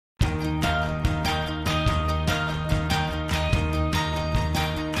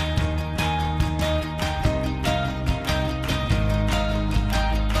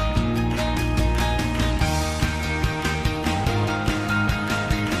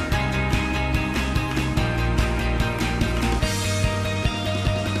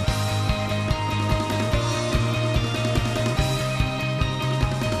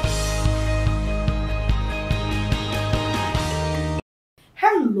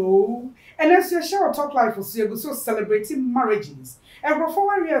know. And as you share talk life for so celebrating marriages. And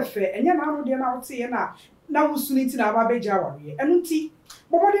before we are fair, and you're now there now say now suniti na aba beja wari. And unti,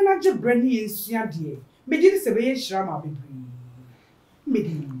 but what na je brandy is ya dear. Medi se be shrama bebre.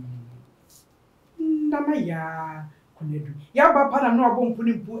 Medi. Nama ya kunedu. Ya ba pa na no abom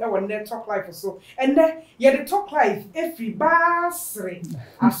punimpu e won net talk life so. And then ye the talk life every basre.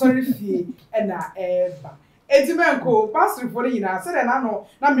 Asori fie e na eba. Etimenko pastor for nyina say na no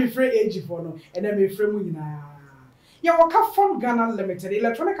na me free age for no and then me free mu nyina. Ya waka from Ghana Limited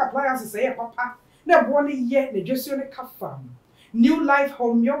electronic appliances say papa na bo ne ye na dwesio ne kafam. New Life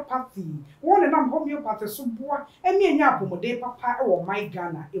Homeopathy. One and homeopathy so boa e me anya apomode papa e wo my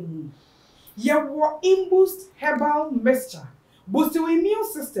Ghana emu. Ye wo imboost herbal mixture. Boost your immune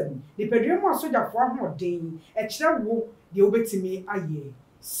system. The pedremo asoja for ahoden e kire wo de obetimi aye.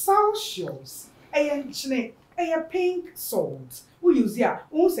 Celsius enchine pink salt. We use ya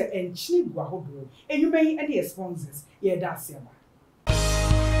won say enchine gua hodo. Enyumen e the sponsors ye da asiaba.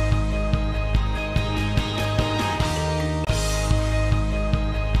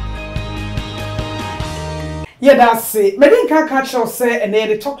 Yeah, that's it. Medin can catch us say and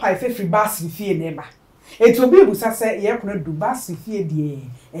the talk life every bass with fear neighbor. It will be busa say ye couldn't do bass with fear dear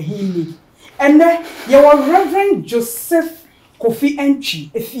and he and then you were Reverend Joseph Kofi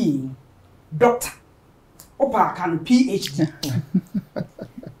Antwi a fee doctor Opa can PhD.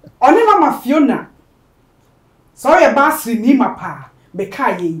 Only Mama Fiona. Sorry a bass with me my pa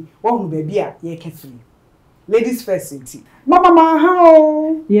Bekaye one baby ye carefully. Ladies first, Mama,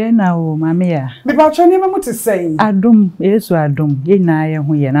 how? Ye na o, mamia. Me ba twa nema muti say. Adum, yesu adum. Ye na ye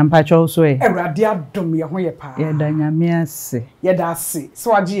ho ye na mpacho so e. Ewrade adum ye ho ye pa. Ye da nyame ase. Ye da ase.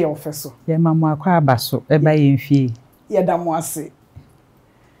 So age ye ofeso. Ye mamu akwa abaso e ba ye mfie. Ye da mo ase.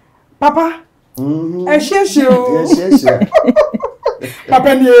 Papa. Ehye o. Ehye.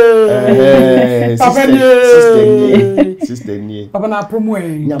 Papa ni. Papa ni. Sister ni. Papa na promo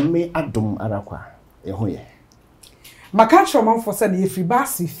e. Nyame adum arakwa. Ye ho ye. Maka choma for say na free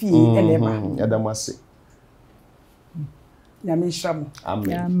bass fie enema. Ya da mo ase. Nyame nshamo.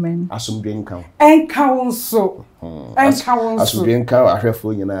 Amen. Amen. Asumdwe nkan. Enka wonso. Enka wonso. Asumdwe nkan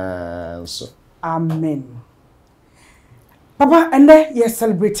ahwefo nyina nso. Amen. Papa ende ye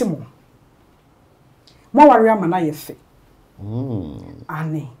celebrate mo. Mo wari amana ye fe.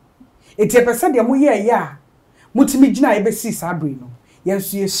 Ane. Eti e pese de mo ye ya. Mutimi gina ye be si sabre no. Ye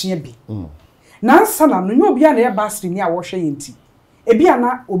nso ye sua bi. Na sala no nyo bia na ye basri ni a wo hwe yenti. E bia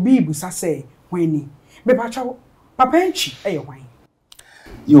na obi ibusa se hwani. Me pa cha papa enchi e ye hwan.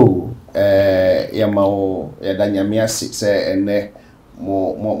 Yo ya mawo ya da nyame ase se ene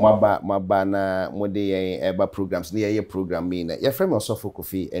maba na mo de ye eba programs ni ye program me na ye frame osofo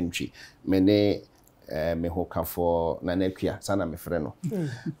Kofi Antwi me ne me hokafo na nakua sana me frɛ no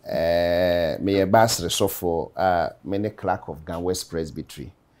me ye basre sofo me ne clerk of Ghana West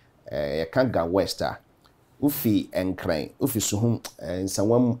Presbytery ye kan Ghana West ufi enkran ufi suhum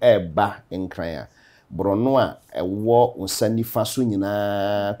nsawam eba enkran a brono a ewo nsanifa so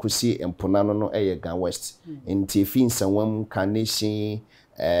nyina kosi empona no eye Ghana West nti fi nsawam kanation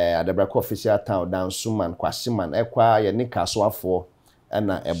adabrako official town down suman kwasiman ekwa ye ne kaso afo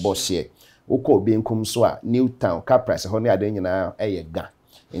na ebose uko benkum so a new town capras ho ne ade nyina eye Ghana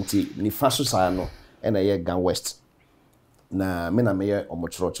nti nifa so saa no na ye Ghana West na me na me ye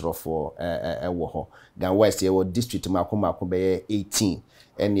omochorofo ewo ho Ghana West ye wo district mako be 18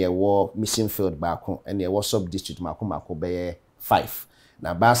 ene wo mission field baako ene wo sub district mako be 5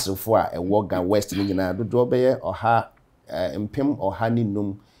 na basrefo a ewo Ghana West ni nyina dodo be oha empem oha ni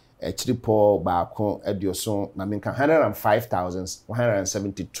num chiripo baako adioso na menka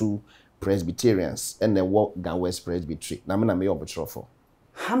 105,172 Presbyterians ene wo Ghana West Presbytery na me na me obotrofo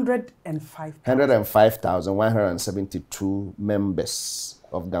 105,172 members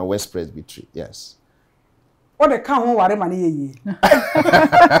of Ghana West Presbytery. Yes. What the can ho ware mane yeye.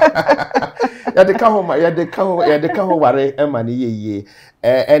 Ya de kan ho ware mane yeye.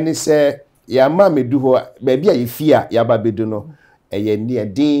 Eni se ya ma medu ho ba bia ye fia ya ba bedu no ye ne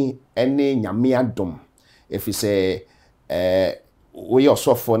din ene nyame adom. Efi se we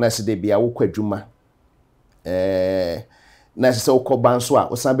osofo na se de bia wo kwadwuma. Na se ukoba nso a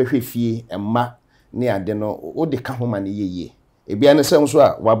osan behwe fie emma ne ade no wo de ka ho ma ne yeye e bia ne se nso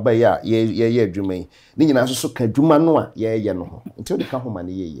a waba ya ye adwuma yi ne nyina nso so ka adwuma no a ye no ho nti wo de ka ho ma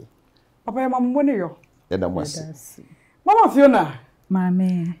ne yeye Papa ya mammo ne yo ya da mwase Mama Fiona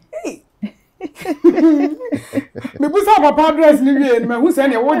Mame me busa papa address ni wie me hu se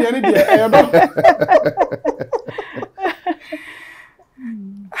ne wo de ne de e do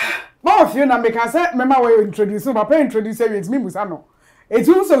Mama Fiona me can say mema we introduce papa introduce you me busa no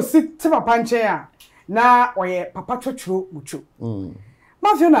Eti unso sit te papa nche a na oye papa twotworo mucho.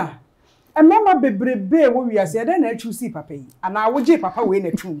 Ma Fiona, emema bebrebe wo wiase e na atwu si papa yi. Ana woje papa we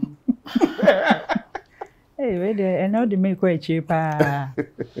na twu. Hey, wait there, and now they make quite cheap.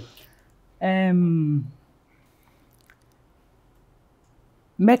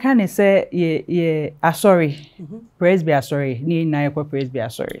 Mechanic say ye sorry. Presbytery sorry. Ni na yekwa Presbytery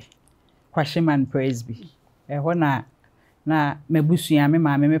sorry. Kwashiman Presbytery. Hona na mebusua me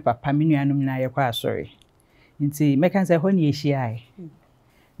maame me papa me nuanum na yekwa sorry. Nti mechanic say hona ye hia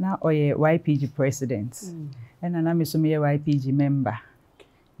na oye YPG president. Na me so me YPG member.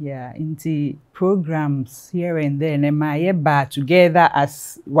 Yeah, into programs here and there, and my bar together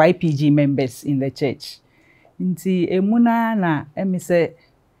as YPG members in the church. Into emuna na emi say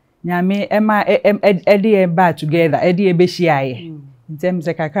nyame ema edi bar together, edi ebeshiaye. Into emi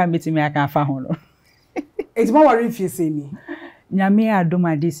say kakra meti me aka fa ho no. It's more worry if you say me. Nyame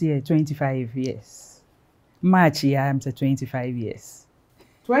adoma this year 25 years. March year I'm say 25 years.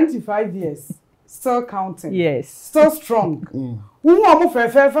 25 years. Still counting. Yes. Still strong. Who are more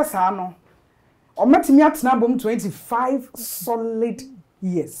fair sano? Or matimi atna bom 25 solid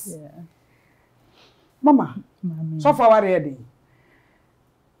years. Yeah. Mama. So far what ready?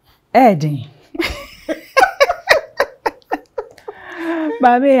 Eddie.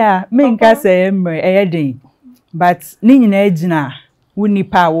 Mami ya me nka say emre Eddie. But ni nyina ejina wo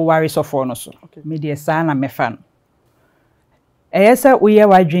nipa wo ware sofo no so. Me de sa na mefa no. Eyesa uye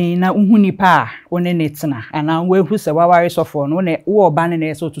wadwen na uhu nipa a wone netena ana wehu se waware sofo no ne wo oba ne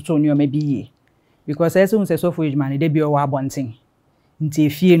na so tutu onioma biye because eyesa hu se sofo ejuma ne de bi o wa abonten nti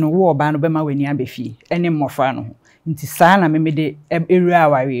efie no wo oba no be ma weni abefie ene mmofra no nti saa na me de eru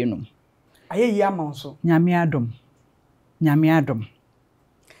aware no ayeyi ama so nyame adom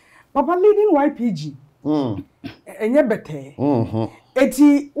papa leading YPG enye bete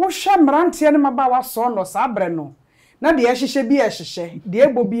eti wo hwa mrantie ne maba wa so no saa bre no na de ehihye bi ehihye de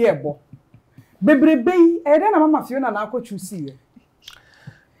ebo bi ebo bebrebe e de na mama Fiona na akotwu si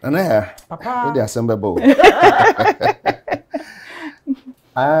ana ya papa we dey assemble bo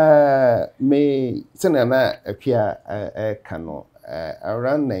me sena na apia kano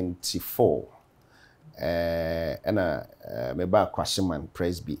around 94 ana me ba Kwashiman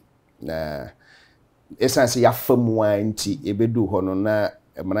Presby na essence ya famu anti ebedu ho no na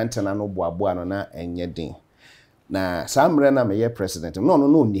mrantana no boaboa no na enye din na samre na meye president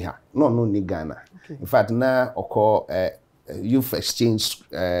no ni ha no ni Ghana in fact na oko youth exchange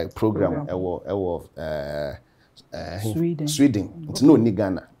program ewo Sweden no ni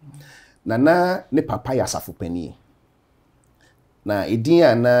Ghana na ne papa ya safopani na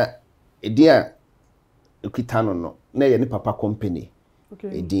edin ekitano no na ye ne papa company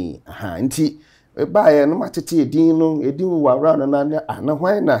edin nti baaye no matete edin wa around na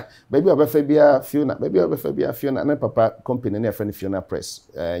hwan na baby obefa bia Fiona na papa company na friend Fiona Press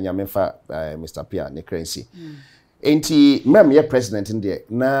nyamefa Mr. Pia ne currency enti mem ye president inde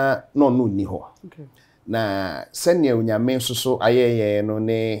na no ni ho na senior unyame so ayeye no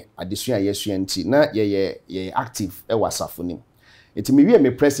ne adesua yesua nti na ye active e wasafo nim enti me wie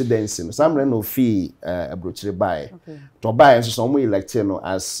me presidency no samre no fi abrochire bae to bae so mo elect no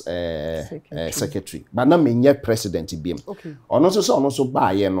as secretary but na me nye president biem ono so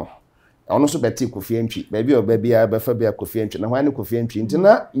bae no ono so beti Kofi Antwi baby o baby a befa bia Kofi Antwi na hwan ne Kofi Antwi nti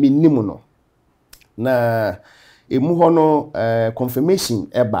na minnim no na emu ho no confirmation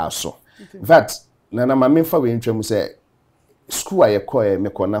e ba so in fact na mama fa we ntwam se school a yekoye me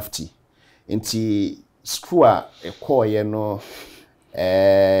konafti nti school a yekoye no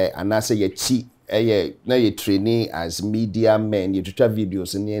anase ye chi na ye trainee as media men ye twitwa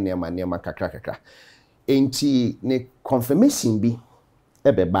videos ne ma kakra enti ne confirmation bi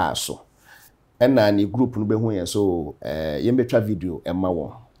ebe ba so na ni group no be hu ye so ye betwa video ema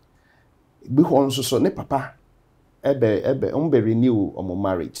wo bi ho nso so ne papa ebe renew omo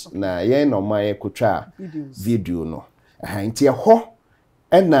marriage na ye na omo ye kotwa video no nti ho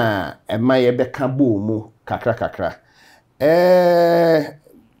na ema ye beka bo mu kakra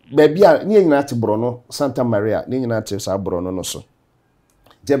baby a ni nyina te bro no Santa Maria ni nyina te sa bro no so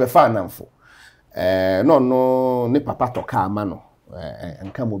je be fa namfo no ne papa toka ama no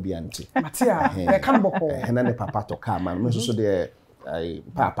nka mo bi anti matia e kan boko na ne papa toka ama no so de ai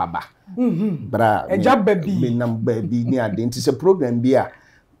papa ba bra eja baby me nam baby ni ade nti se program bi a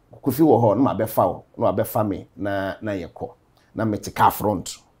Kofi wo ho no ma be fa wo no abefa me na yekọ na metika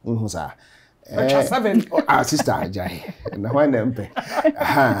front nhu sa 7 sister ajai na why na mpe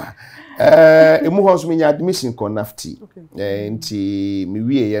emu ho so me admission connecti nti me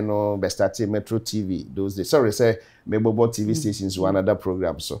wie ye no be start Metro TV those days sorry say me bobo TV stations one another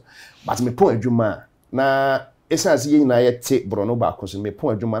program so but me pon adwuma na essence ye nyina ye te brono ba ko so me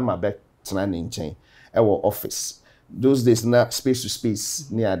pon adwuma na be tena ne nchen e wo office those days na space to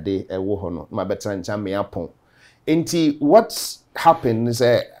space ni ade e wo ho no ma be tena nchen me apon nti what happened is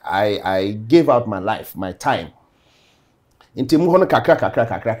I gave out my life, my time. Inti mu hono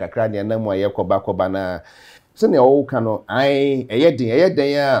kakra ne na mu aye koba na se ne o kano ai eyeden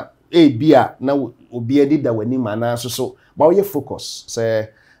ya bia na obi adi da wani mana so but we focus say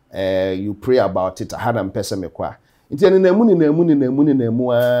you pray about it had am pese me kwa inti na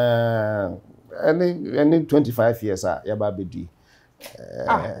mu any 25 years ya ba bedi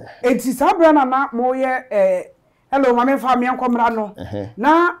enti sabra na mo ye hello, mama family ankomra no.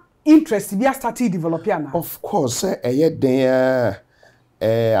 Na interest be started developing na. Of course, then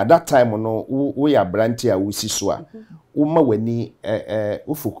at that time no we are branch a we see so a uma weni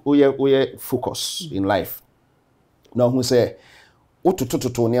we focus in life. Now who say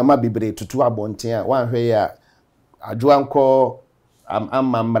ututututu ne ama bebre tutu abonten a wan hwe ya adwo anko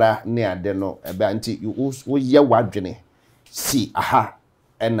amamra ne ade no ebe anti wo ye wadwene si aha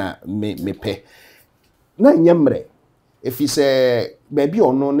ena me pe na nyamre if he say baby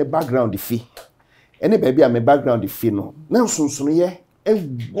ono ne background fi ene baby a me background fi no na nsonsono ye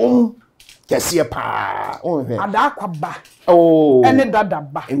ewom kese pa onhwe ada kwaba ene dada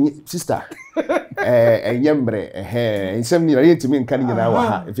ba sister nyamre nsem ni na ntimi nka ni nyina wa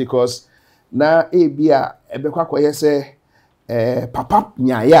ha because na bia ebekwa koye se papa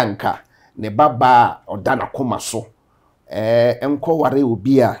nyaaya nka ne baba odana koma so enko ware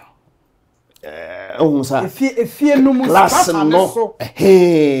obi a efie no mu papa no so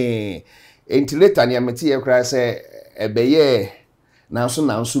enti later ni ameti ye kra se ebeye na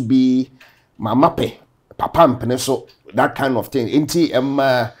so bi mama pe papa mpene so that kind of thing enti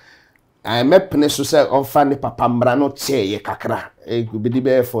I mepene so se on fa ne papa mbra no che ye kakra be di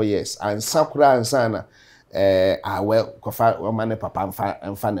be 4 years and sakura ansana well kofa o mane papa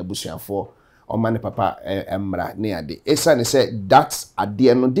mfa na busuafo o mane papa mbra ne ade esa ne se that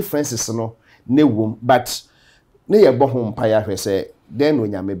ade no differences no ne wom but ne ye bo ho mpa ya hwe se den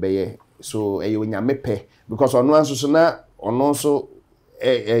onyame beye so onyame pe because ono anso so na ono so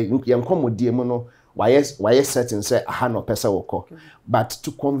yenkomodie mu no why certain say aha no pesa woko but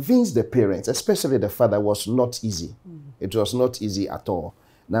to convince the parents especially the father was not easy. It was not easy at all.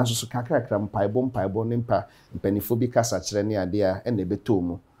 Na so kakra mpaibo nimpa mpanifo bi kasa kire ne ade a ene beto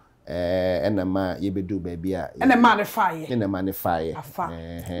mu enema yebedu baby a ene manify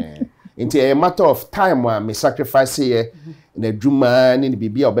Inti a matter of time wa me sacrifice ye na dwuma ni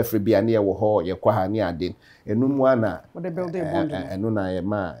bibia obefre bia na ye wo ho ye kwa ha ni ade enu mu ana enu na ye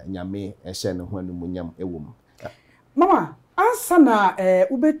ma nyame ehye ne ho anu nyam ewom mama answer na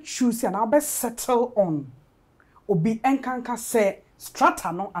ube choose na ube settle on obi enkanka se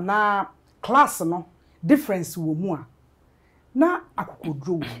strata no ana class no difference wo mu a na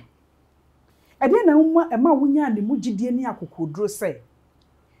akokodro wo ade na umma ema wonya ne mu gidie ni akokodro se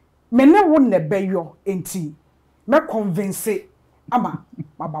mene wo ne beyo enti me convince ama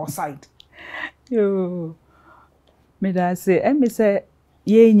about side yo me da say me say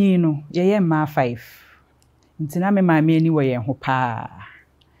ye nyi no ye ma 5 nti na me ma me ani wo ye ho pa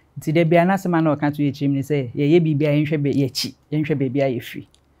nti de bia na sema na o kan to ye chim ni say ye bibia ye nhwe be ye chi ye nhwe be bia ye fri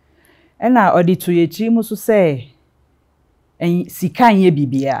ena odi to ye chi mu so say en sika ye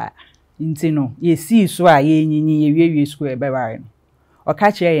bibia nti no ye si so a ye nyinyi ye wie school e be bare no o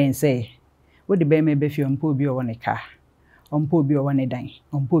ka kire yen say wo de be me be fi ompo obi o woni ka ompo obi o woni dan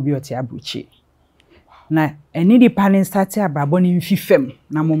ompo obi o ti abruchi na eni di panin start abrabo ni mfifem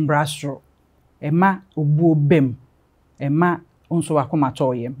na mo mbrastro ema obu obem ema onso wakoma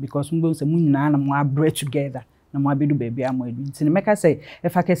toyem because mbo se munyina na mo abre together na mo abedu baby amo edu ntine meka say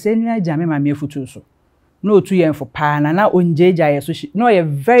efa kese ni agya me ma me afutu so na otu yen fo pa na onjeja ye so no ye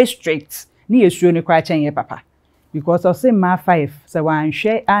very strict ni yesuo ni kwa chen ye papa because of say ma 5 se wan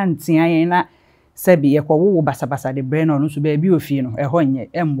hwe antia yen na sebi ye kwowo basabasa de brain no so baby ofie no eho nye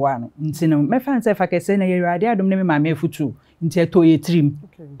emboa no ntine mefa nse efa kese na ye rade adom ne me ma me afutu nti to ye trim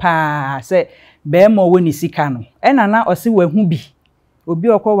pa se be mo woni sika no ena na osi wahu bi obi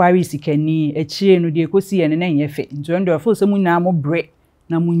okọ wari sikani echie no de ekosi ye ne na nyefe nti ndo afo se munya mo bre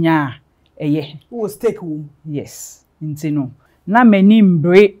na munya eye wo stake wo yes nti no na mani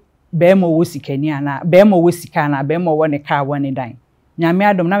mbre be mo wo sikani ana be mo wo sika na be mo wo ne car woni dan nyame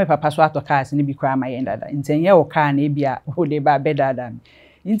adom na me papa so ato cars ne bi kra ma ye ndada nti enye wo car na ebia wo de ba bedada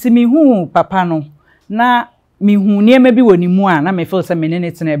nti mehu papa no na mehu niema bi woni mu a na me feel say me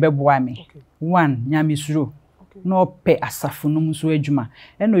ne tena ebeboa me one nyame suro na ope asafo no mu so adwuma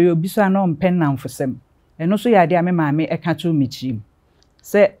eno ye obi so na ompe namfosem eno so ya de a me maame eka to mechi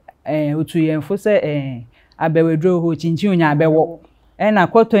se otu yemfo se abewedro ho chinchin onya abewo ena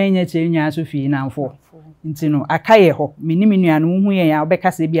kwoto enya nya so fi namfo nti no akaye ho menimi nuanu hu ye ya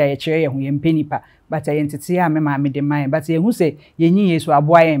obeka se bia ye kire ye ho ye mpenipa but ye ntete ya me maame de man but ye hu se ye nyi Yesu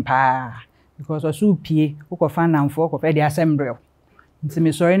aboa ye mpa because oso pie ukofa namfo ukofa de assemble nti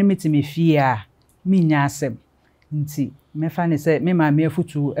me sori ni mitimi fie a mi nya asem nti me fa ne se me maame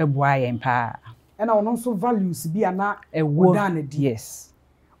afutu eboa ye mpa ena ono so values bi ana ewo yes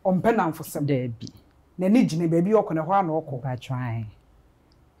ompe namfo sem de bi na ni gine ba bi okone ho ana okọ ba try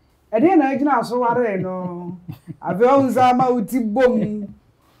ede na gina so ware no ave onza ma uti bom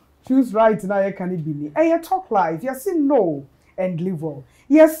choose right na ye kan bi ni e talk life you say no and live well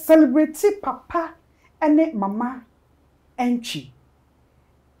yes celebrate papa ene mama Antwi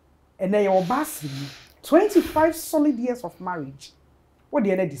ene ye obasi 25 solid years of marriage what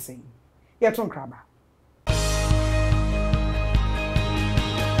the energy saying ye ton kraba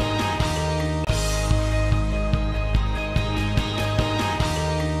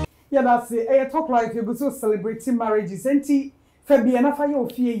yeah that's it e talk like you go so celebrating marriages enti fabia na fa ye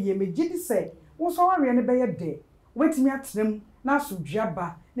ofie ye me gidi say wo so ware ne be ye de wetimi atrem na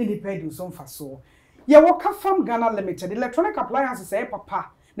asodwaba ne ni pedi so mfa so ye wo ka fam Ghana Limited electronic appliances say papa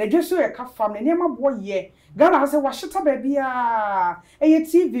na dweso ye ka fam ne niam abo ye Ghana say washita ba bia e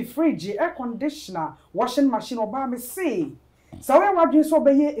TV fridge air conditioner washing machine oba me say so we wadwe so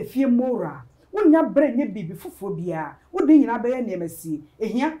be ye efie mora wonya bre nye bibi fufuo bia wo de nyina be ye niamasi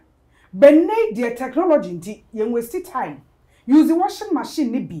ehia benay the technology nti ye waste time use the washing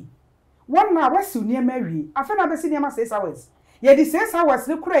machine ni bi one na wasi niam awie afa na be si niam 6 hours ye di 6 hours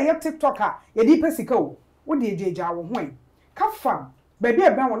ne kura ye TikTok a ye di pesika o wo de ejeja wo hoen ka fam baby e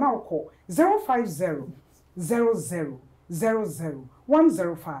ben wo na wo 050 00 00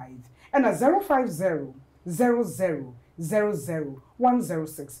 105 and a 050 00 00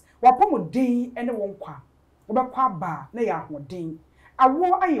 106 wapomo din ene won kwa obekwa ba na ya hodin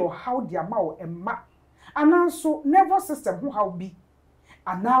awo ayo how dia ma o emma ananso nervous system ho how bi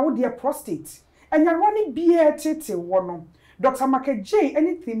ana wo dia prostate enya roni bia tete wo no Dr. Makeje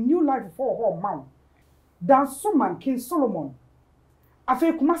anything new life for her mount dan Suman King Solomon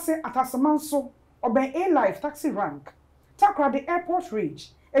afi kumase atasamanso oben A Life taxi rank takra the airport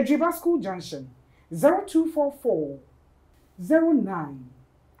ridge Edriba School Junction 0244 09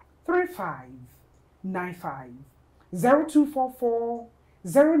 35 95 0244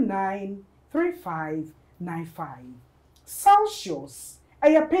 09 35 95 Celsius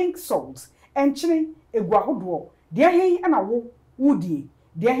aya pink salt enchini egwahodo de hen ana wo wudie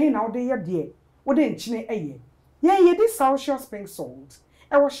de hen na wo de ye de wo de enchini eye ye di Celsius pink salt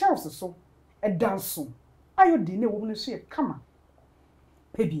e wo shelves so e danso ayo di ne wo no so ye kama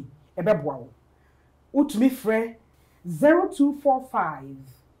pebi e beboa wo utumi frɛ 0245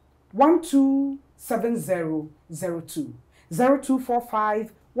 127002 0245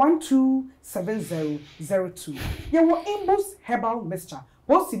 127002 ye wo Imbus herbal mixture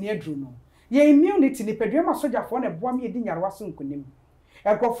bosi ne adru no ye immunity ni pedwema sojafo na boa me edi nyarwa so nkonim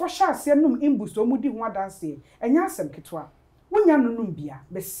ekofo hya ase num Imbus o mudi ho adanse enya asem ketwa wonya nunum bia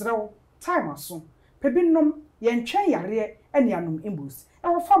besrew time aso pebinom ye ntwen yare ene anum Imbus e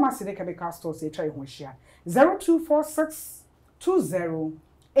wo pharmacy de chemical stores e try ho hia 0246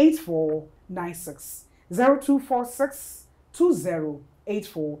 208496 0246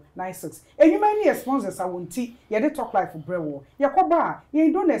 208496 enyuma ni sponsors awonti ye de talk life brewo ye koba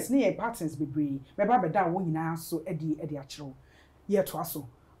ye donors ni ye partners bebre me ba beda wo nyina so edi akyerew ye to aso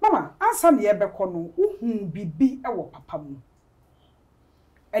mama ansa ne ye bekọ no uhun bibi e wo papa mu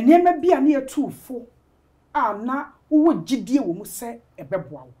enema bia ne ye tuufo ana wo gidie wo mu se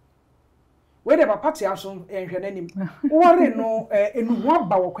ebeboa wo we de papa te aso enhwe nanim wore no enuhu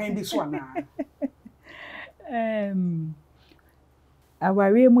aba wo kwan bi so ana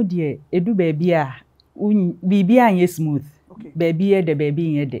aware mu de edu baabi a bibi anye smooth baabi ye de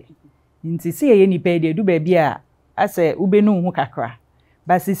baabi ye de nti se ye nipa de edu baabi a ase ubenu hu kakra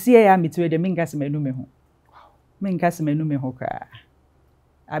basisi ya mitwe de mingas menu me ho mingas menu me ho kra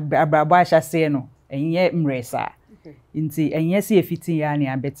abrabo ahyase no enye mresa nti enye se efiti ya ne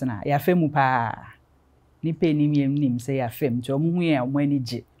abetena ya femu pa nipa enim nim se ya fem ti omu hu ya omu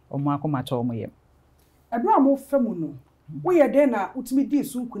anije omu akomato omu yem ebra mo femu no wo ye de na utimi di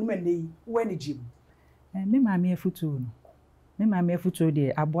su nkunum anei wo anije me maame afutu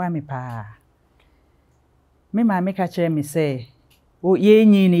de aboa me pa me maame ka kire me se o ye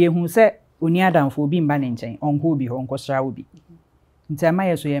nyi ne ye hu se oni adamfo obi mba ne nchen onko obi ho onko sra obi nti ama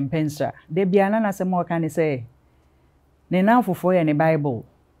ye so ye mpensra de bia na na se mo ka ne se ne nanfofo ye ne bible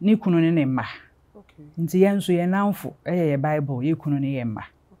ni kunu ne ne mma nti ye nso ye nanfo ye bible ye kunu ne ye mma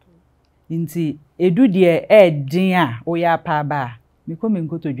nti edu de din a o ya pa ba me ko me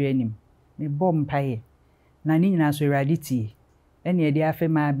nkotodwe anim me bom paye na ni nyina so raditi ene e de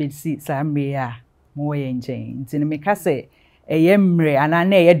afema besi samre a mo ye nchen nti ne me ka se eye mre ana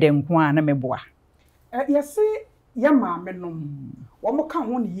na eye denko a na meboa yesi ya maame nom wo mo ka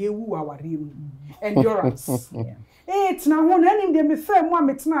ho ne yewu aware mu endurance tena ho na nim de me fa mu a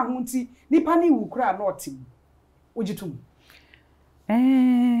metena ho nti nipa ne wu kura na otim ogitum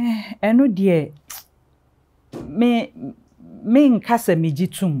eno de me nkasa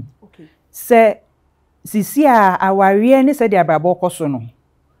megitum se sisi a aware ne se de abrabo koso no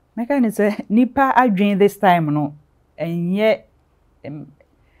meka ne se nipa adwen this time no enye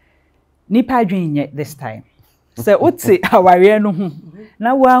nipa adwen nye this time se oti aware no hu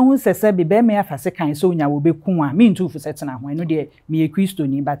na wa hu se be me afase kan so nya wo beku a me ntufu se tena ho eno de me ye Kristo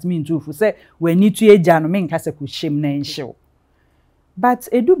ni but me ntufu se wani tu eja no me nkasa ko hyem na nhyew but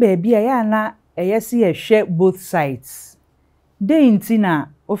edu baby ya na eyesi ehwe both sides de intina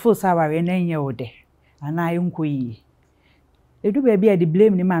ofo saware na nye ode ana yonkoyi edu baby e de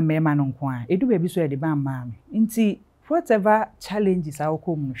blame ni ma mema no nko a edu baby so e de ba ma nti whatever challenges are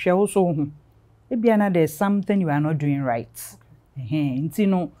come hwe wo so hu ebia na there's something you are not doing right nti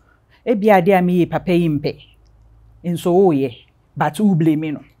no ebia de ami papa yimpe enso wo ye but who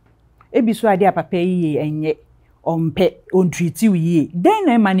blame no ebi so ade papa yi enye ompe on treat you ye then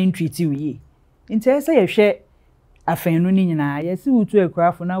na man treat you ye nti ese ye hwe afenu ni nyina yesi wutu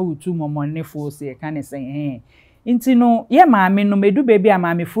ekurafo na wutu momonefo se ka ne sen nti no ye maame no medu baby a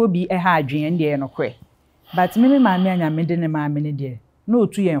maamefo bi ha adwen de no kre but me maame anya me de ne maame ne de na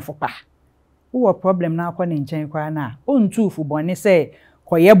otu ye mfopa wo problem na akọ ne nchen kwa na ontu fu bone se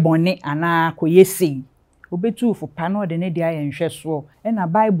koye bone ana koye sei obetu fu pa na de ne de aye nhwe so na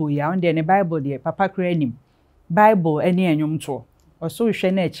bible ya on de ne bible de papa kra nim bible eni enwom to oso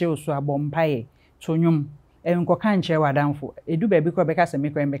hwe na eche oso abompaye to nwom enko kan che wadanfo edu baby ko beka se me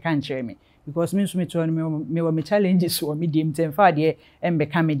ko kan che me because me so me to me wo me challenges wo me dim temfa de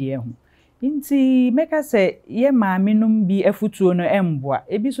embeka me de hu nti meka se ye maame num bi afutuo no emboa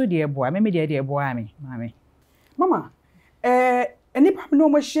ebi so de eboa me de eboa me maame mama enipa no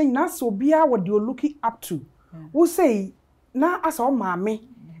mo hye na so bia what you looking up to wo say na asa o maame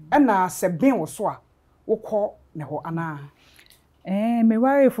na se ben wo so a wo kọ ne ho ana me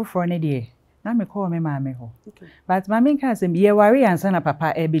ware foforo ne de na me call me maame ho but maame kan se ye ware ansa na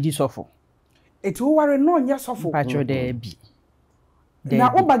papa e be di sofo eti wo ware no nya sofo pacho de bi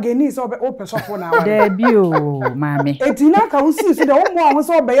na obageni so o pesofo na wa de bi o maame eti na ka wo si so de wo mo ahun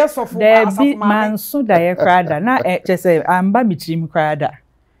so be ye sofo asafo maame manso da ye krada na chese amba mitrim krada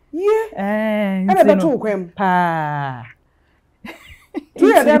ye ebe beto kwem pa tu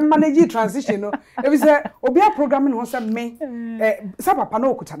ye dem manage transition no e be say obi a programming ho say me sa papa na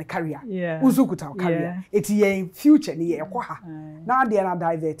okuta ne career uzu okuta career eti ye future ni ye ekwa ha na de na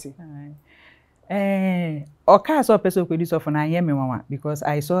divert oka so person kwedi so for na ye me mama because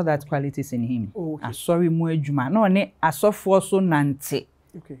I saw that qualities in him. Sorry mu adwuma no ne asofo so nante.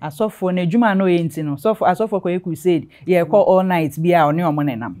 Asofo na adwuma no ye nti no asofo ko ye crusade ye call all night bia oni omo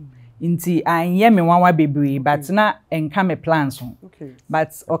nenam. Nti anye me wanwa bebre but na enka me plans ho.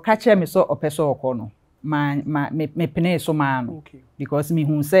 But oka che me so opeso okọ no. Me pene so ma no because me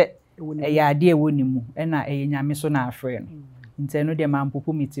hu se e ya ade e woni mu e na e nyame so na afre no. Nti no de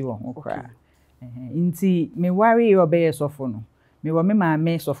mampopo miti wo okra. Nti me ware ye obeye sofo no me wo me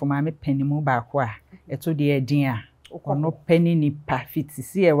maame sofo maame panimu ba ko a eto de edin a ono pani ni pa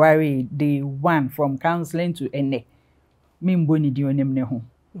fitisi e ware day 1 from counseling to ene me mboni di onem ne ho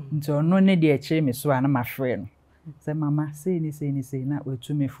nti ono ne de eche me so ana ma frɛ no se mama sei ni na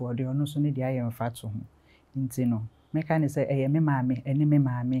otu me fo de ono so ne de aye mfa to ho nti no me ka ne se eye me maame ene me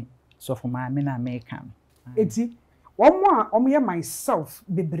maame sofo maame na me ka eti omo a omo ye myself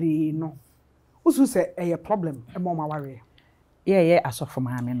bebre no usu se a problem e mo ma ware ye asofo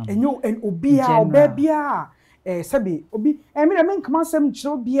maame no enyo en obi a obabia sebi obi me me nkama sem kire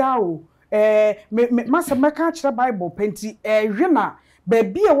obi a o masem meka kire bible penti hwe na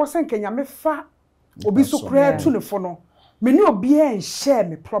baby e wo senkenya me fa obi so kura tu ne fo no me ni obi en share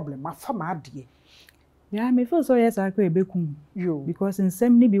me problem afa ma ade yeah me feel so yes akọ ebekum yo because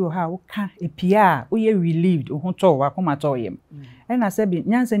nsem ni bi wo ha wo ka epia wo ye relieved wo ho to wa koma to yem na sebi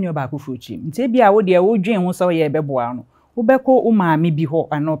nyanse ni oba akofrochi nti bia wo de wo dwen ho so ye beboa no wo beko wo maame bi ho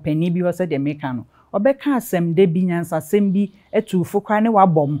ana opani bi ho se de meka no obeka asem de bi nyansa asem bi etu fokwa ne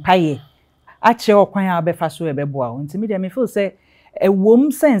wabɔ mpaye ache okwan a obefa so ebeboa nti me de me feel say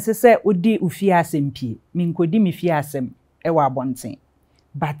ewom sense say odi ufie asem pie me nkodi me fie asem ewa abonten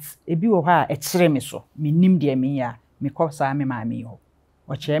but ebi wo ha e kire me so me nim de me ya me kosa me ma me ho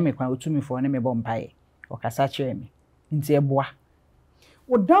o kire me kwan otumi fo ne me bɔ mpaye o kasa kire me nti eboa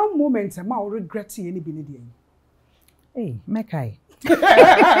wo down moment ma o regret ye ni bi ne de eh mekai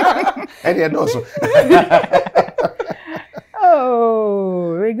Any also.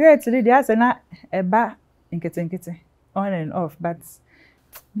 Oh, regret today. There's na eba nkete on and off, but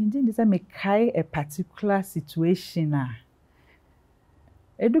me didn't say me kai a particular situation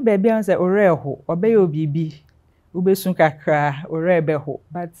edu baby an say ore ho obey obibi ubesun kakra ore be ho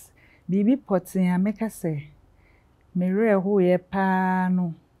but bibi potin a make say me re ho ye pa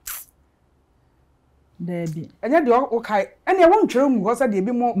no Debbie. Enya de okay. Ene won twere mu ho se de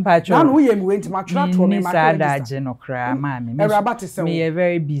bi mo na no ye mi we ntima twera to me ma ka register. No kra ma me. Me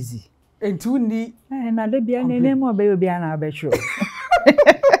very busy. Enti ni na de bia ne name obe obi ana be tro.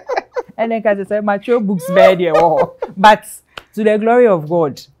 Ene ka say mature books be there wo. But to the glory of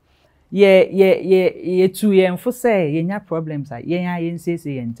God. Ye to ye mfo say ye nya problems ye nya ye nsese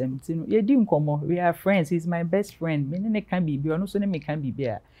ye ntem ti no ye di nkomo we are friends. He's my best friend. Me ne kan bibi ono so ne me kan bibi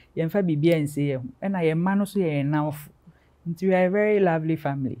a yemfa bibia nse ye na ye ma no so ye nanfo nti we are a very lovely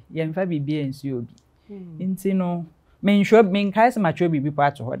family yemfa bibia nse obi nti no me nsho me nkai se macho bibi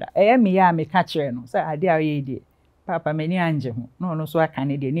pa to hoda me ya me ka kire no say ade a ye die papa mani anje ho no no so aka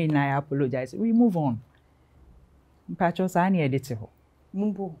ne die na I apologize we move on mpacho sa na ye dete ho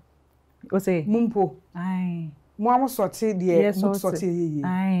mumpo o say mumpo ai mo am sorti die mo sorti ye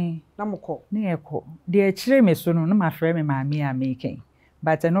ai na moko na ekọ de kire me so no na ma frɛ me ma me making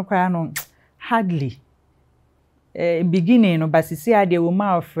but no kwa no hardly beginning no basisi ade wo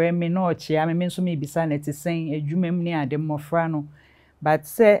ma ofre me no ochia me nso me bisa na tisen adwumam ne ade mmofra no but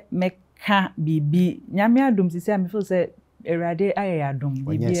say me ka bibi nyame adom sisi am feel say erade aye adom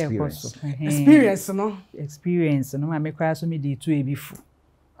bibi ekoso experience no ma me kwa so me di tu ebifu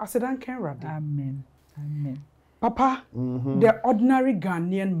asedan ken rade amen papa the ordinary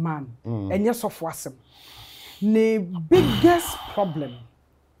Ghanaian man enye sofo asem ne biggest problem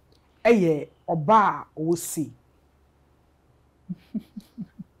eye oba o si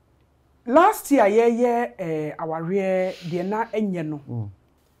last year ye aware de na enye no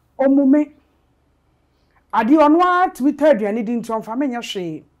omume ade ono a Twitter aduane di ntom fa menya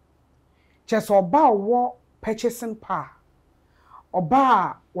hwe cheso oba wo purchasing power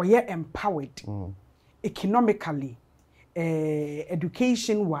oba wo ye empowered economically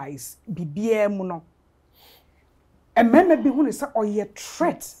education wise bibia mu no ememe bi hu ne say oye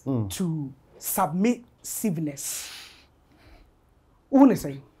threat to submissiveness hu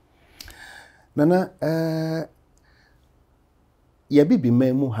say nana ya bibi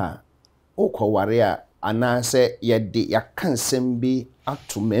memu ha okoware a ana se ye de ya kansem bi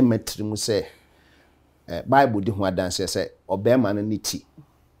ato memetri mu se bible di ho adanse se obema no niti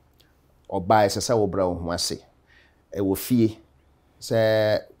oba se wo bra wo ho ase wo fie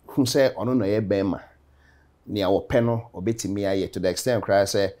se hu se ono no ye bema ni awopɛ no obetimi aye to the extent kra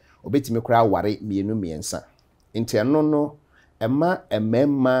say obetimi kra ware mienu miensa nti eno no ema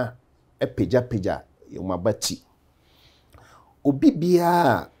emema epeja yomabati obi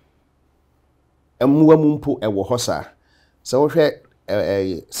bia emuwa mumpo ewo hosa se wo hwɛ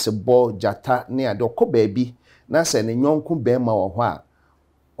sebo jata ne ade okoba bi na se ne nyonko bema wo ho a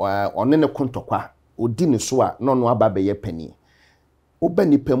one ne kontokwa odi ne so a no aba be ye pani oba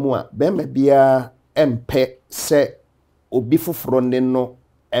nipa mu a bema bia empe se obi foforo ne no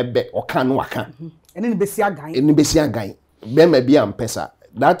ebe oka no waka ene ne besi agan bema bia mpesa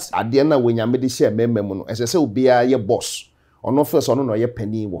that ade na wonyame de hye memem no ese obi a ye boss ono first ono no ye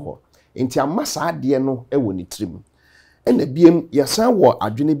pani wo ho enti amasa ade no e woni trim ena biem yasa wo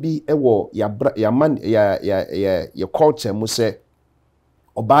adwene bi e wo ya man ya culture mu se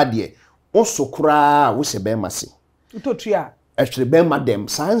oba de osokura wo se bema se utotua ehwere bema dem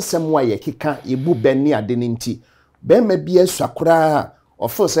sansem wa ye keka yebu beni ade ne nti bema bi asakura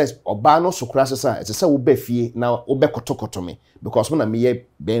of course oba no sokura sesa ese wo ba fie na wo be kotokoto me because na me ye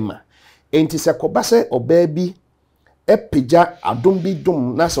bema enti se koba se oba bi epeja adom bi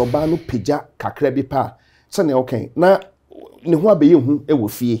dom na se oba no peja kakra bi pa se ne okay na ne ho abeyi hu e wo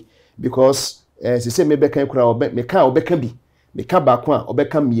fie because se me beka kura oba me ka obeka bi me ka ba ko a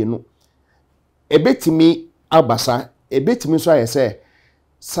obeka mienu ebetimi abasa ebetimi so ayese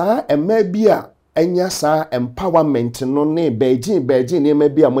sa ema bi a enya sa empowerment no ne beijing ne ema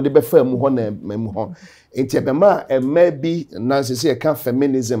bi a mo de be fa mu ho na mu ho enti ebe ma ema bi na se ka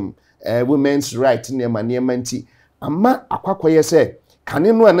feminism women's right niema nti ama akwakoye se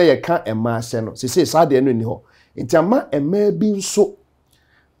kane no na ye ka ema se no sese sade no ni ho nti ama ema bi nso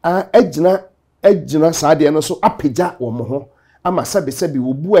agina sade no so apagya wo mo ho ama sabe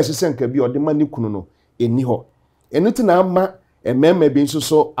wo bu asese nka bi ode ma ni kunu no eni ho enu ti na ama ema bi nso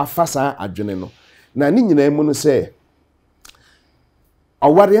so afasa adwene no na ni nyina mu no se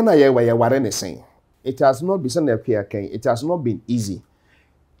aware na ye ware ne sen. It has not been it has not been easy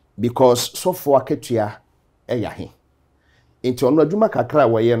because so for aketua eyahe enti ono adwuma kakra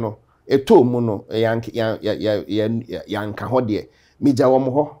waye no eto mu no yanka ho de mija wo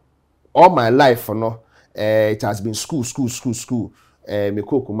mo ho all my life no it has been school me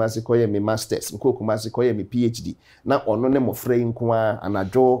kokumasi koye me masters me kokumasi koye me PhD na ono ne mo frɛ nko a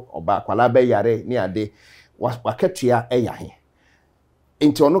anadwo oba kwala be yare ni ade waketua eyahe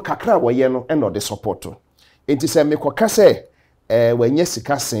enti ono kakra waye no e no de support enti se me koka se wanye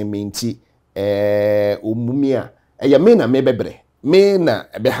sika sen me enti omumi a eye me na me bebre me na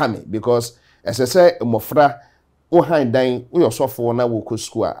ebe ha me because se mofra o han dan wo yosofo na wo ko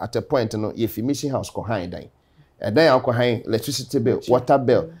school at a point no ye fi mission house ko han dan dan akọ han electricity bill water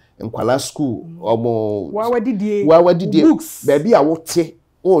bill nkwala school omo wa wadidie books baby a wote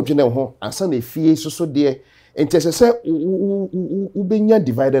o dwene ho ansa na fie soso de enti ubenya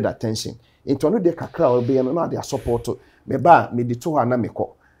divided attention enti ono de kakra obe no na de support me ba me de to ha na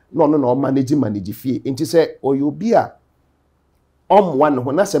meko no no manage fie enti se oyobi a one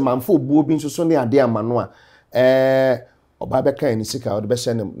ho na se manfo buo bi nso ne ade amano a oba be kan ni sika o de be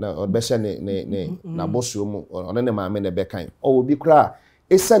hye ne na bosuo mu ono ne maame ne be kan obi kra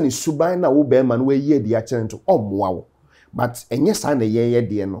esani suban na wo be ma no we di a kire nto omwa wo but enye sa na ye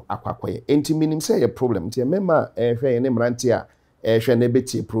de no akwakoye enti minim say ye problem nti mema hwe ne mranti a hwe ne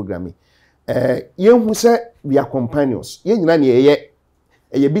beti programming ye hu say we are companions ye nyina ne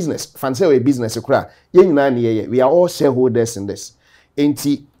ye business fancy we business kra ye nyina ne ye we are all shareholders in this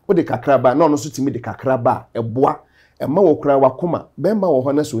enti wo de kakraba na ono so timi de kakraba eboa ema wo kra wakoma be ma wo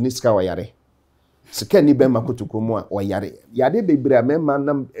ho na so ni sika wa yare sika ni be ma kotokomu a wa yade bebre a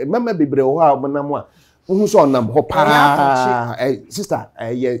mema bebre ho a monam a who so nam ho pa sister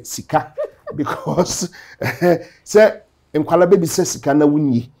ye sika because say enkwala baby say sika na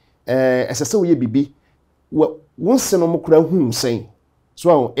wunyi esese wo ye bibi won se no mokura hu sen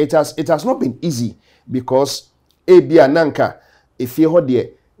so it has not been easy because bia nanka efie ho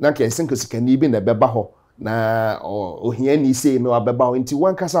de nanka esenko sika ni bi na beba ho na ohia ni sei no abeba ho nti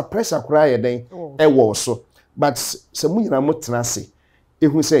wan kasa pressure kura ye den wo so but se munyina motena se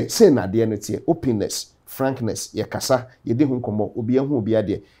ehu say na de no tie openness frankness ye kasa ye de hu nkomo obi ehu obi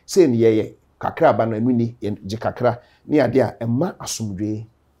ade say ne ye kakra ba na anu ni je kakra ni ade a ema asomdwe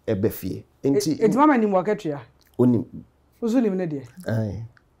ebefie enti mama ni mwaketua onim uzulim ne de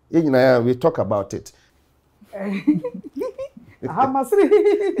ye nyina ya we talk about it Masri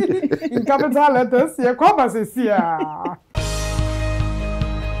in capital letters ye kwa basesia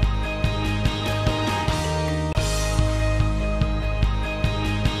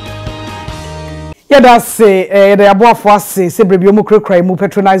say the aboafo ase se brebi omu krekrai mu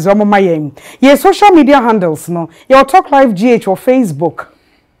patronize omo mayen ye social media handles no your TalkLife GH or Facebook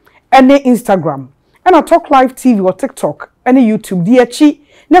and Instagram and a TalkLife TV or TikTok and YouTube di echi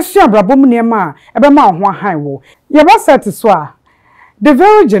na so abrabom niema ebe ma ho han wo ye ba set so a the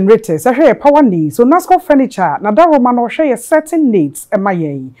very generators ahwe power needs so Nasco furniture na da Roma no hwe certain needs e ma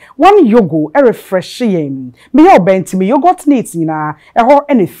yen one yogo e refresh yen me yo benti me yogurt needs nyina e ho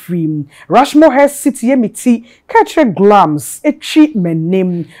ene free Rushmore hair city yemiti catcher glams echi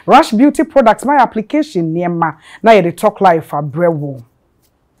menim Rush beauty products my application niema na ye the TalkLife abrewo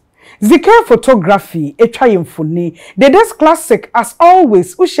Zike photography etwa yemfoni the this classic as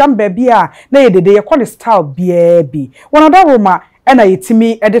always usham baby a na ye de ye call style bia one da Roma ena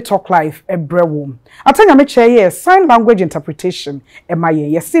yetimi ede TalkLife ebrewo atanya me cheye sign language interpretation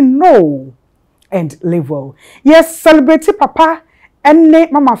emaye yes no and level yes celebrate papa ene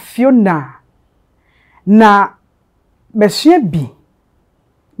mama Fiona na mesue bi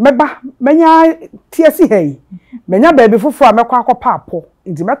meba menya tiesi hey menya baby fufu a mekwa akopa apo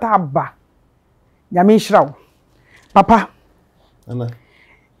ndi meta aba nyame nhirawo papa ana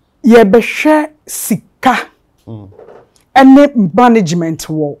ye behwe sika any management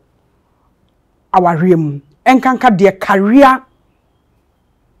wo awarem enkanka de career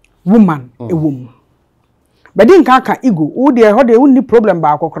woman ewom bedi nkanka ego wo de ho de wonni problem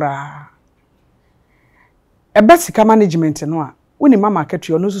ba akokra ebe sika management no a woni mama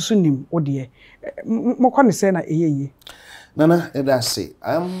ketu no susu nim wo de mokọ ne se na eyeye nana eda say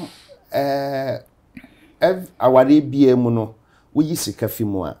aware bia mu no wo yi sika fi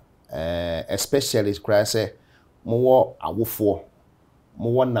mu a especially cry say mo awofo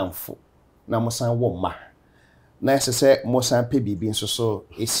mo namfo na mo san wo ma na se mo san pe bibi nso so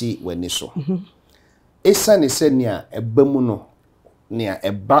esi wani so esa ne se nia eba mu no nia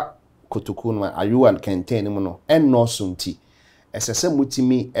eba kotoku no ayuan kenten mu no enno so nti esese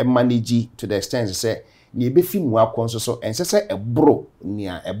mutimi manage to the extent say ni ebe fi mu akon so ensese ebro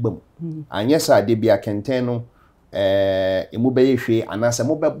nia eba mu anya sa de bia kenten no emu be yehwe anase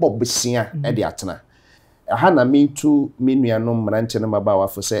mo be bob sia e de atena aha na me tu menua no mranche no mabawa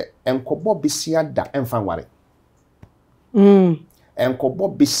fo se enkobo besia da emfa nware enkobo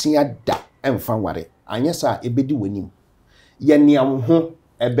besia da emfa nware anya sa ebedi wanim ye niam ho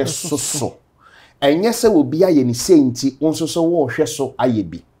ebe soso enye se obi aye ni senti wonso so wo hwe so aye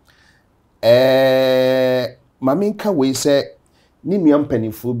bi maminka we se ni nua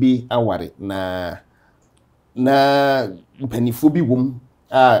mpanifo bi aware na mpanifo bi wom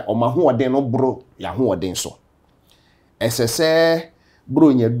omaho oden no bro ya ho oden so esese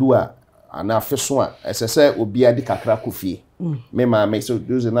bro nya du a ana afeso a esese obi adi kakra Kofi me maame so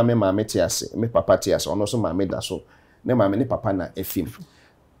doze na me maame tiase me papa tiase ono so maame da so ne maame ne papa na efim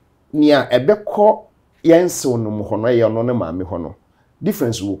nia ebekọ yense no mo hono ye no ne maame hono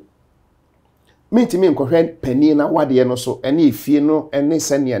difference wo mentimi nkohwe pani na wade no so ene efie no ene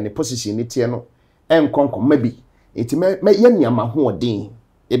sania ne position ne tie no enkonko mabi enti me ye niama ho odin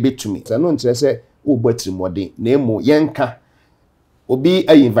ebetumi sa no ntre se wo batiri modin na emu yenka obi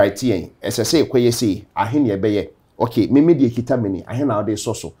a invite yen esese ekwaye sei ahene ebeye okay meme de kita meni ahena ode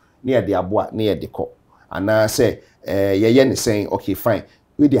soso ne ye de aboa ne ye de ko ana se ye ne sen okay fine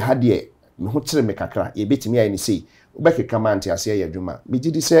we de hade me ho kire me kakra ye betimi ayi ne sei obekeka ma ante ase ye adwuma me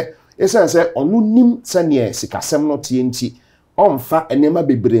gidi se esan se onu nim sane sikasem no tie nti onfa enema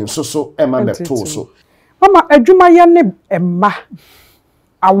bebre nsoso ema beto so mama adwuma ye ne emma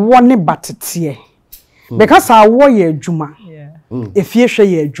awo ne batete because awo ye adwuma efie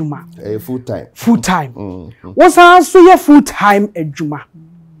hwe ye adwuma full time was also ye full time adwuma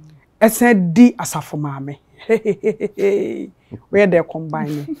ese di asafo maame where they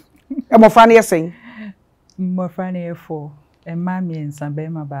combine e mo fa na ye sen mo fa na ye fo e ma mi ensa be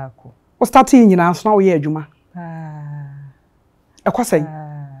ma baako o start nyina so na wo ye adwuma e kwasai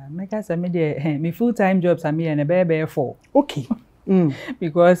make us me de me full time jobs am here na be 4 okay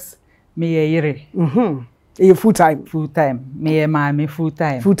because me yere e full time me ma full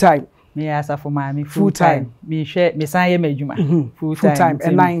time me asafo ma me full time me hwe me san ye madwuma full time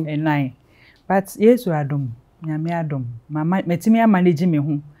and 9 but yesu adom nyame adom mama metimi manage me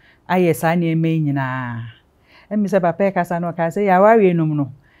ho aye sa na eme nyina emi se papa e kasa no ka se ya wawe num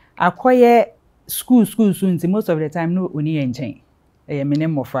no akoye school so nti most of the time no oni enchen e me ne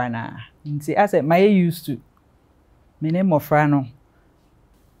mofra na nti ase my used to me ne mofra no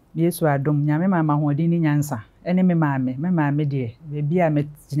yesu adom nyame mama hodin ni nyansa ene me maame de bia me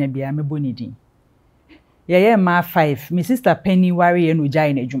gina bia me bonidin ye ma 5 my sister Penny ware ye no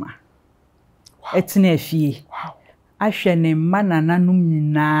jai na adwuma etena afie ahwe ne mma nananum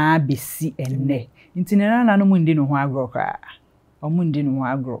nyina besi enne nti ne nananum ndi no ho agro kra omundi no ho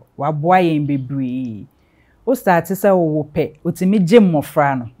agro waboa yen bebre o start se wo pe otimi gye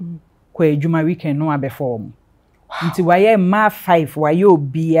mmofra no kwa adwuma weekend no abeform nti waye ma 5 waye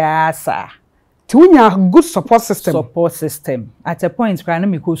obia sa ti unya good support system at a point kra na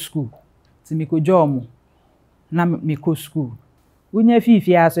me go school ti me ko jomo na me ko school unya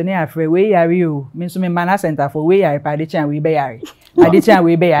fifi aso ne afre we yare o me so me mana center for we yare pa de chan we be yare ade chan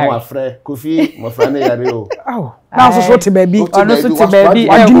we be yare mo afre Kofi mo fra ne yare o now so ti baby ono so ti baby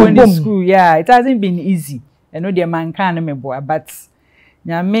e school yeah it hasn't been easy and no the man can me boy but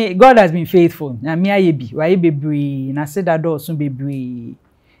nyame God has been faithful nyame ayebi wa bebre na se da do so bebre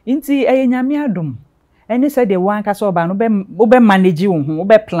nti nyame adom ene se de wan ka so oba no be manage wo ho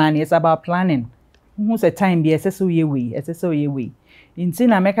be plan it's about planning who say time be ese so ye we nti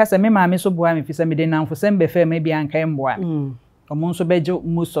na meka se me maame so boa me fi se me de nanfo se mbe fe me bia anka emboa omo so beje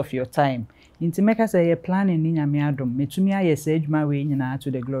most of your time nti meka se ye planning ni nyame adom metumi aye se adwuma we nyina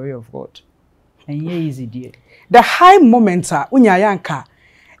to the glory of God and ye easy dear the high moments are unya yanka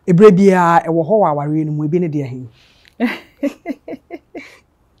ebre bia e wo ho wa ware no mu ebi ne de ahin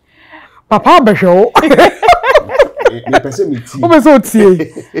papa behwo me pese me ti o be so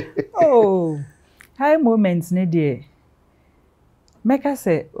tie oh high moments ne de meka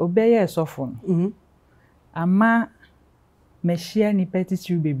se obeye sofo ama me share ni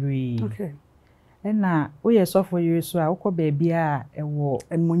petitry bebre okay ena oye sofo yire so a ukọ baabi a ewo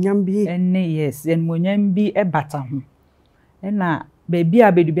enmonyam bi enne yes enmonyam bi e bata ho ena baabi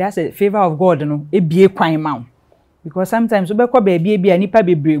a bedu bi ase favor of God no ebie kwan ma wo because sometimes we be kwa baby bi anipa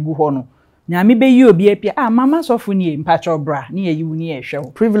bebre gu ho no nyame be yi obi apia mama sofo ni mpacho bra ni yi wu ni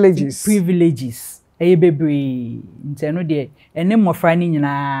ehwe privileges eye bebre nteno de ene mmofra ni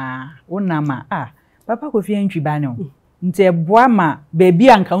nyina wonama papa Kofi Antwi ba ne ho nti eboa ma baby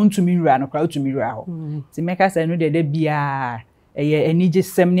anka untumi nwura no kra utumi nwura ho nti meka se no de bia eye enije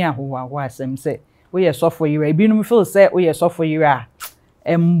sem ne ahoho asem se we ye sofo yira ebinum feel se we ye sofo yira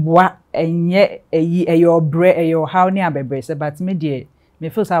emboa enye eyi obre eyo how ne abebre se but me de me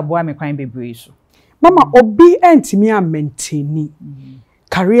feel say aboa me kwan bebre so mama obi entimi a maintain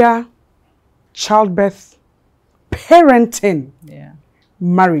career childbirth parenting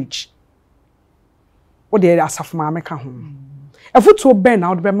marriage what dey asaf ma me ka ho efuto ben na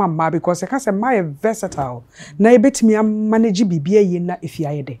wo be mama because e ka say my versatile na ebetimi a manage bibia yi na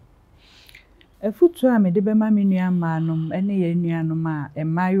efiaye de efutu a me de be ma me nua manom ene ye nuanom a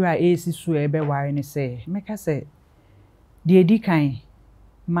emayu a esi so ebe ware ne se meka se de edi kan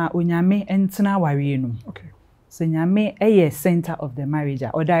ma onyame entena ware enum okay se nyame eye center of the marriage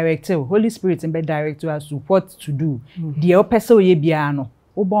or director Holy Spirit be direct us what to do de o pese oye bia no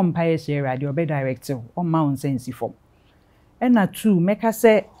wo bom pa ye share de obe director o ma on sense form ena two meka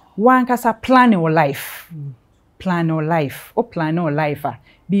se one kasa plan your life plan your life o plan your life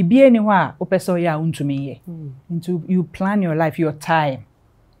bibie ni ho a o pese oya untumi ye into you plan your life your time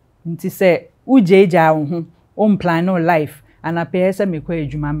nti se ujeja wo ho o plan your life and a pese me ko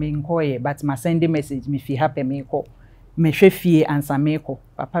edwuma me nkoye but ma send message me fi happy me ko me hwe fie ansa me ko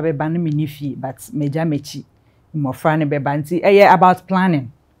papa be ba no me ni fie but meja mechi mmofra ne be ba nti about planning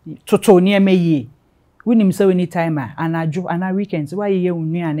toto ni emeyi winim se any time anajo ana weekends why ye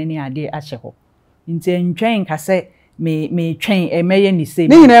unuane ne ade ache ho nti entwen ka se me twen emeye ni se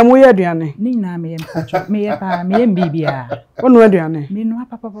ni nyina mu ye aduane ni nyina me mpacho me ye pa me ye mbibia onu aduane me no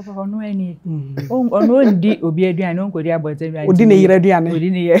papa onu ani onu ndi obi aduane onkodi abote aduane odi ne yire aduane odi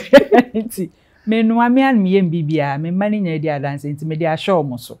ne ye nti me no ame an me ye mbibia me mani nya di adanse nti me di asho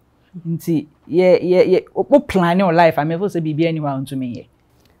mo so nti ye o plan your life am for say bibia ni wa ntumi ye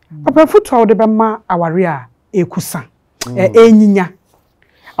papa futu awde be ma aware a ekusa enyinya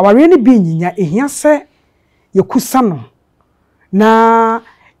aware ni bi nyinya ehia se yekusa no na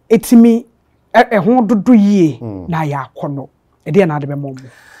etimi ho dodo yie na ya akono ede na ade be mom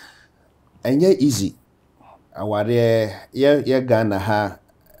enye easy aware ye Ghana ha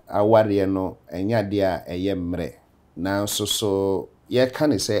aware no enya de a eye mre na so ye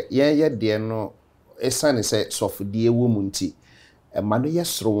kan se ye de no esane se sofodie wo munti ma no ye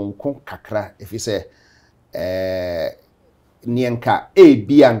soro wonko kakra efi se nienka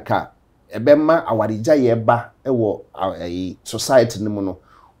bianka ebema awarija ye ba ewo society no no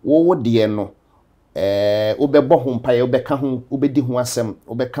wo de no obebo ho mpaye obeka ho obedi ho asem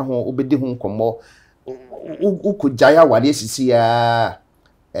obeka ho obedi ho nkomo ukujaya wale sisi ya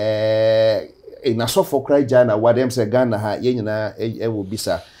na sofo kra jana wadem se Ghana ha ye nyina ewo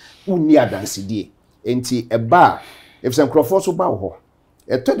bisa unni adansidie enti eba if some crofo so ba ho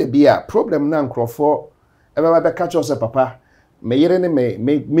eto de bia problem na crofo eba be catch us papa me yere ne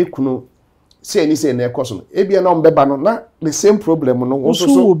me kunu se ni se na ekoso no ebia na mbeba no na the same problem no wo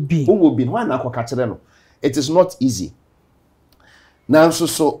so wo bi no na akoka kire no it is not easy na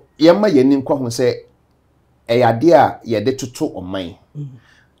so yemma yeni nkwa ho se eyade a ye de toto oman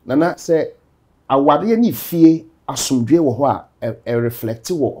nana se awade ni fie asomdwe wo ho a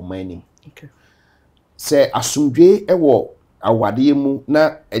reflect wo oman ni okay se asomdwe wo awade mu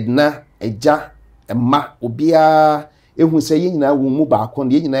na edna eja emma obia ehun se yenyina wo mu ba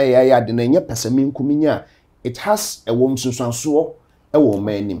akon yenyina ya ade na nya pesami nkuminya it has a wom sunsanso wo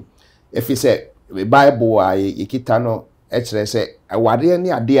oman ni efi se bible a yekita no ekire se awade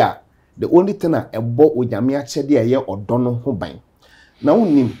ni ade a the only thing a ebo onyame achede eye odo no ho ban na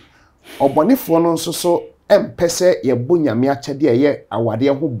wonim obonefo no nso so empese ye bo nyame achede eye awade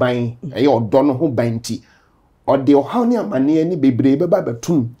ho ban eye odo no ho ban ti ode ohaw ne amane ni bebre beba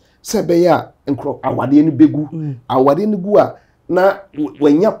betum se be ya nkro awade ni begu awade ni gu a na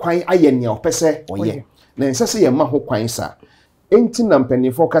wanya kwan aye ne opese oye na nsese ye ma ho kwan sa enti na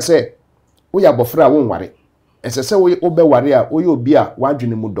mpanifo ka se wo ya bofra wo nware esese wo be ware a wo ye obi a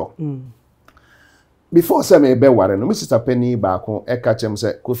wadwene mu do before say me be ware no Mr. Penny baako e ka chem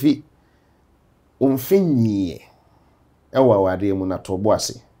se Kofi umfinyi ewa ware mu na tobo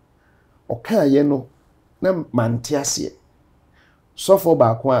ase oka ye no na mante ase sofo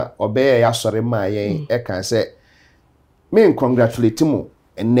baako a obe ya sore ma ye e kan se me congratulate mu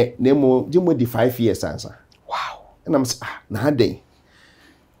enne na mo gimo di 5 years ansa wow na me na haden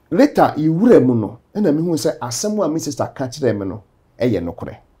later iwure mu no na me hu se asem a me sister ka kire me no eye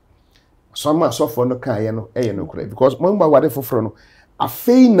nokore Some so for no kan no no kure because mo mba wade foforo no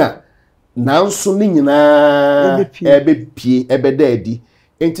afei na nanso ni nyina ebepie ebedadi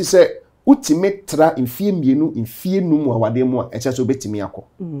enti se utime tra mfie mienu mfie num awade mu a eche so betimi akọ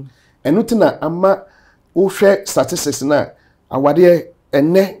enu tina ama wo hwe statistics na awade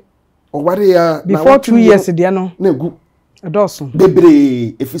enne oware ya before 2 years dia no na gu adoso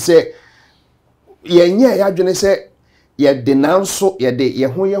bebre efise yenye ya adwene se ye de nanso ye de ye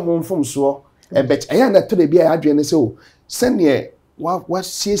ho mfomso ebet aya na to de bia ya adwene se o sene wa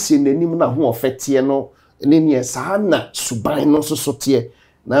siesie nanim na ho ofetie no ne ne sa na suban no so tie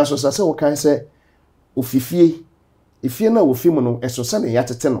na so se wo kan se ofifie ifie na wo fimu no eso se ne ya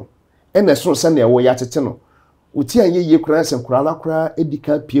tete no ena so se ne wo ya tete no uti anye kura se kura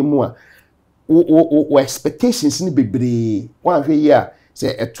edika pie mu a wo expectations ni bebre wan hwe yi a se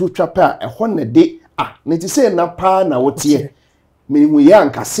etu twapa ehɔ na de ne ti se na pa na wotie me hu ya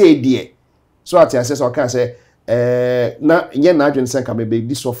nka se de so ati ase so kan se na nye na adwen se nka me be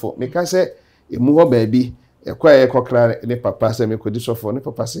di sofo me kan se emu ho ba bi ekwa ye kokra ne papa se me ko di sofo ne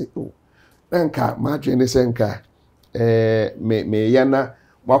papa se o nka ma adwen ne se nka me ya na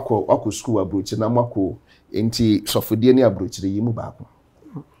wako school abrochi na mako enti sofodie ne abrochi yi mu ba ko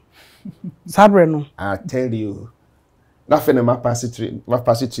sabre no I tell you nothing in my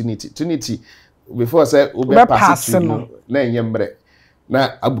passage Trinity before say ube passage no na enyembre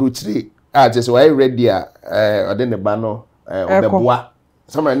na abrochiri just why ready ode ne ba no obeboa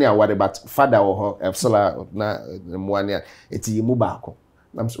somewhere near what but father or efsala na muania eti mu ba ko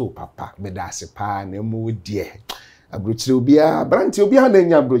na so papa me da se pa na mu die abrochiri obia branti obia na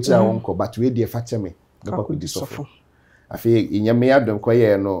nya abrochiri a wonko but we die fa cheme gaba ko di sofo afi inyame adom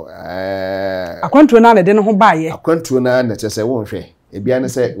koye no akwantuo na de ne ho baaye akwantuo na chese wo hwe ebia ne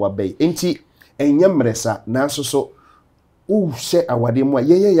se wabai enti enyamresa na so wo hye awade mu a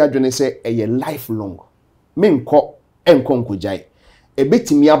yeye yadwene se eye lifelong menko enkonkojai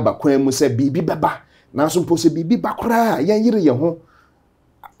ebetimi aba kwan mu se bibi beba na so mpo se bibi bakora yanyire ye ho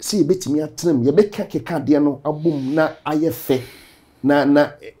se ebetimi atrem ye beka keka de no abom na ayefe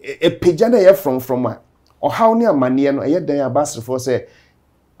na epeja na ye from a how ne amane no eye dan abasrefo se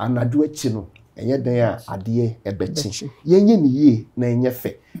anadu achi no eye dan a ade ebechi yenye ne yie na enye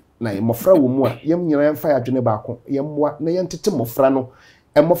fe na emofra wo mu a yem nyira yemfa ya dwene baako yemmoa na yentete mofra no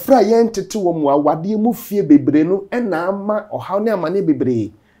emofra yentete wo mu a wade mu fie bebre no na ama how ne amane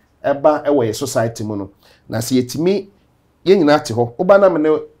bebre eba ewo ye society mu no na se yetimi yenyina ate ho oba na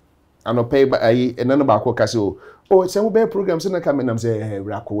me anopai ba ayi enano baako kase o se wo be program se na kamenam se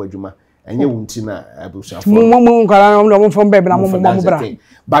wra ko wadwuma enye wunti na abusafo mu nkara no mo fom bebe na mo bra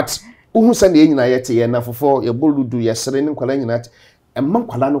but uhu se na yenyina yete ye na fofo ye boludu ye sere ne nkwala nyina emma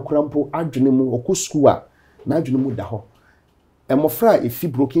nkwala no krampo adwene mu okọ school a na adwene mu da ho emofra efi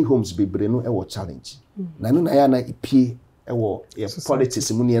broken homes bebre no ewo challenge na no na ya na epie ewo ye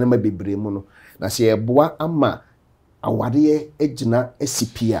politics mu ne na ma bebre mu no na se ye boa ama awade egina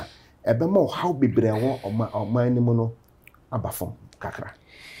esipia ebema how bebre ho oman ni mu no abafom kakra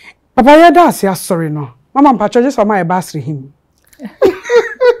papa ya da ase asori no mama mpacho je so ma e basri him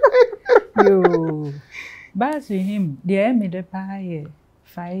yo basri him de me de paye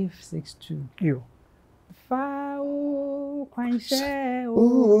 562 yo fa o kwanshe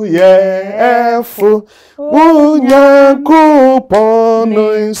o yefu unya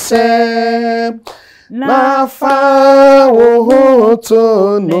kupono nse na fa o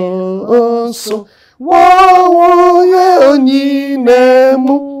to no so wo ye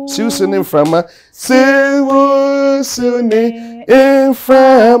nyinemu Susan Frama, Susan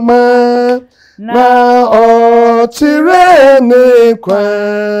Frama, na o tirene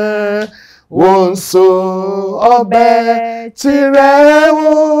kwa, wonso obe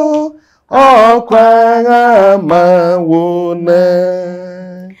tirewo, o kwa ma wona.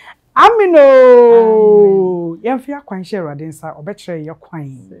 Amino, yemfia kwanshe radensa obetre ye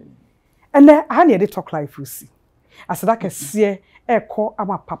kwan. Ene aha ne talk life usi. Asada kese eko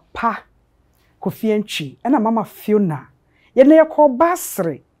ama papa Kofi Antwi ena mama Fiona ye na yeko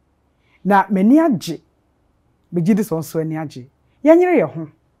basre na mani age begidi so ani age ye nyire ye ho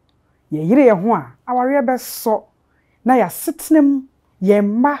ye yire ye ho a aware be so na ya sitnem ye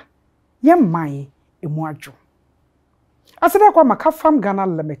ma ye man emu adwo asada kwa Makafam Ghana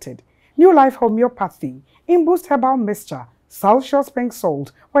Limited New Life Homeopathy in Boost Herbal Mixture Salcious Pink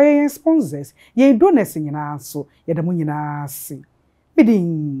Salt or ye sponsors ye donors nyina so ye da mu nyina se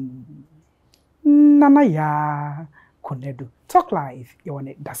bidin nana ya konedu talk live ye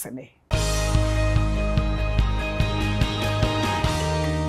wone dasene